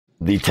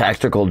the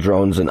tactical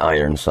drones in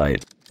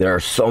Ironsight. There are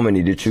so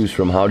many to choose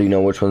from. How do you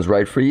know which one's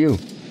right for you?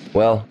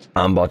 Well,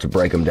 I'm about to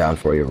break them down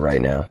for you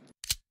right now.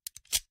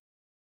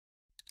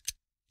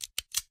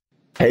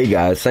 Hey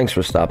guys, thanks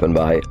for stopping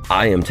by.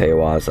 I am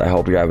Teiwaz. I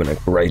hope you're having a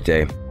great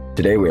day.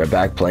 Today we are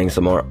back playing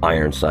some more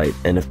Ironsight,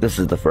 and if this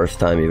is the first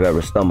time you've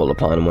ever stumbled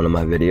upon one of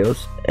my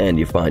videos, and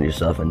you find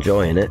yourself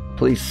enjoying it,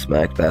 please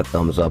smack that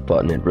thumbs up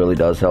button. It really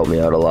does help me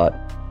out a lot.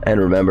 And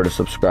remember to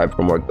subscribe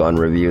for more gun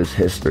reviews,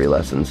 history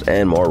lessons,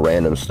 and more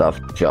random stuff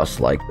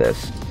just like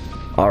this.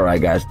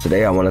 Alright guys,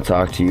 today I want to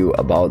talk to you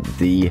about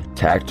the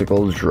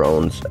tactical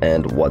drones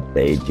and what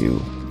they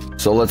do.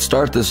 So let's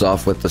start this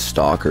off with the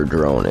Stalker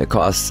Drone. It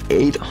costs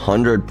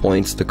 800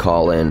 points to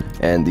call in,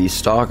 and the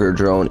Stalker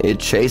Drone, it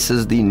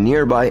chases the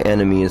nearby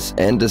enemies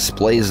and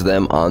displays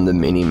them on the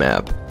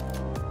minimap.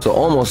 So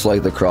almost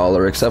like the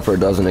crawler, except for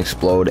it doesn't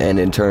explode, and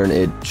in turn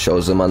it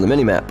shows them on the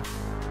minimap.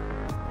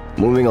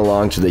 Moving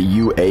along to the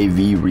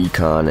UAV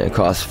Recon, it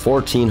costs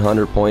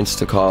 1400 points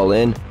to call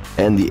in,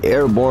 and the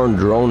airborne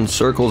drone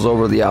circles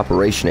over the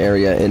operation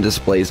area and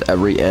displays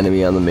every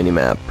enemy on the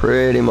minimap,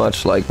 pretty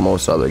much like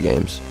most other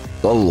games.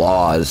 The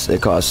Laws,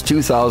 it costs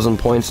 2000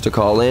 points to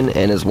call in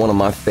and is one of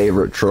my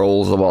favorite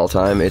trolls of all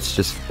time. It's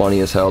just funny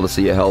as hell to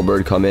see a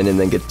Hellbird come in and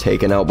then get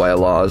taken out by a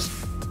Laws.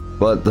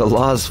 But the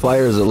Laws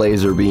fires a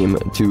laser beam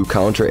to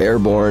counter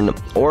airborne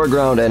or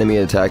ground enemy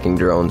attacking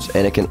drones,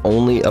 and it can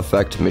only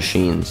affect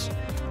machines.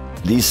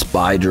 The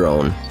Spy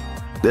Drone.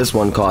 This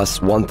one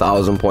costs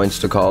 1000 points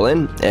to call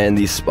in, and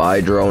the Spy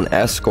Drone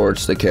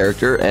escorts the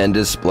character and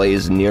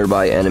displays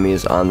nearby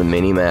enemies on the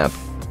minimap.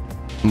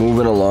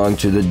 Moving along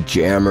to the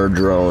Jammer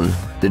Drone.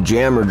 The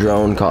Jammer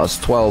Drone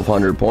costs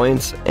 1200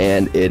 points,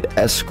 and it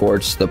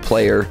escorts the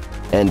player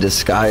and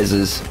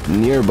disguises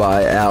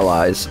nearby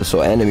allies so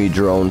enemy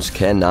drones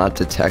cannot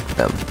detect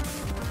them.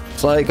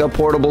 It's like a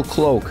portable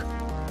cloak.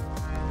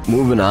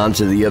 Moving on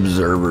to the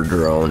Observer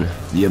Drone.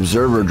 The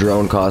Observer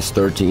Drone costs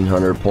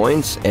 1300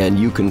 points, and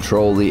you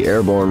control the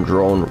airborne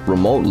drone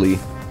remotely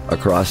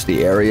across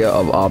the area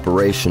of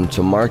operation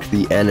to mark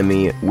the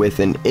enemy with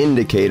an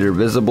indicator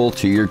visible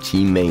to your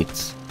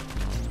teammates.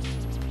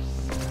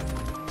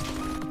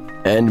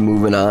 And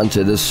moving on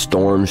to the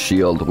Storm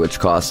Shield, which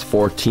costs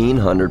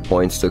 1400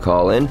 points to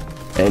call in,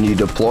 and you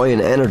deploy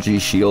an energy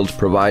shield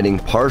providing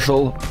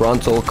partial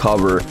frontal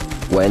cover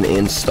when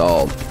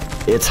installed.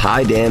 Its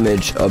high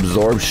damage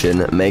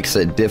absorption makes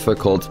it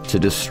difficult to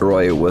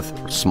destroy with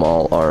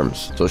small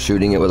arms, so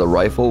shooting it with a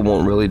rifle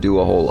won't really do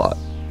a whole lot.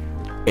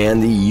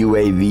 And the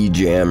UAV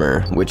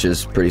Jammer, which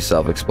is pretty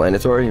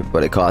self-explanatory,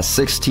 but it costs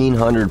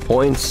 1600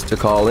 points to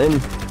call in,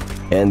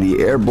 and the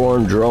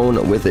airborne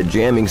drone with a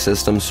jamming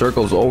system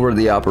circles over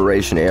the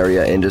operation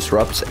area and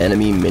disrupts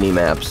enemy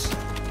minimaps.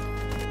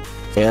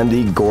 And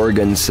the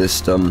Gorgon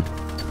system.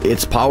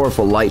 Its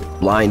powerful light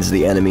blinds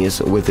the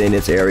enemies within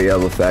its area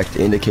of effect,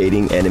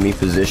 indicating enemy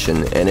position,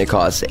 and it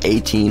costs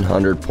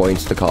 1800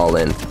 points to call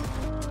in.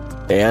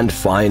 And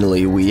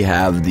finally, we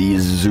have the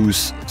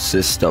Zeus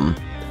System.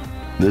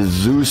 The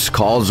Zeus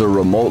calls a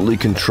remotely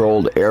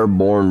controlled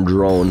airborne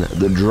drone.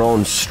 The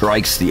drone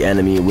strikes the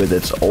enemy with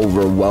its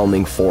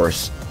overwhelming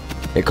force.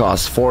 It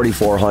costs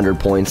 4400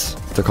 points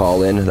to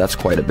call in. That's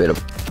quite a bit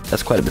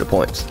of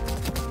points.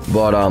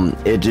 But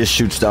it just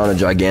shoots down a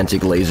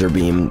gigantic laser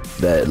beam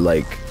that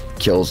like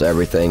kills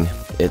everything.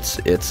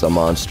 It's a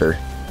monster.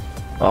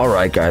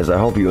 Alright guys, I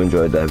hope you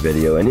enjoyed that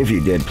video, and if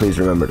you did, please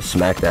remember to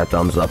smack that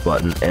thumbs up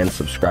button and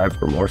subscribe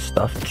for more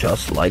stuff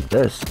just like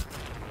this.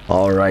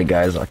 Alright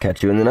guys, I'll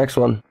catch you in the next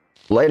one.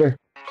 Later.